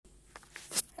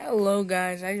Hello,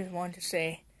 guys. I just want to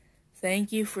say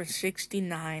thank you for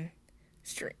 69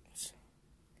 streams.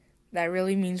 That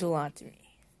really means a lot to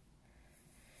me.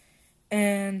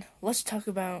 And let's talk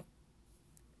about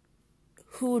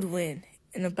who would win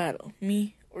in a battle,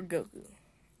 me or Goku.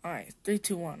 Alright, 3,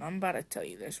 2, 1. I'm about to tell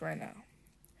you this right now.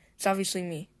 It's obviously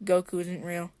me. Goku isn't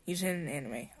real. He's in an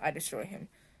anime. I destroy him.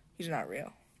 He's not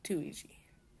real. Too easy.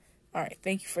 Alright,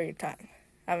 thank you for your time.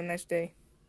 Have a nice day.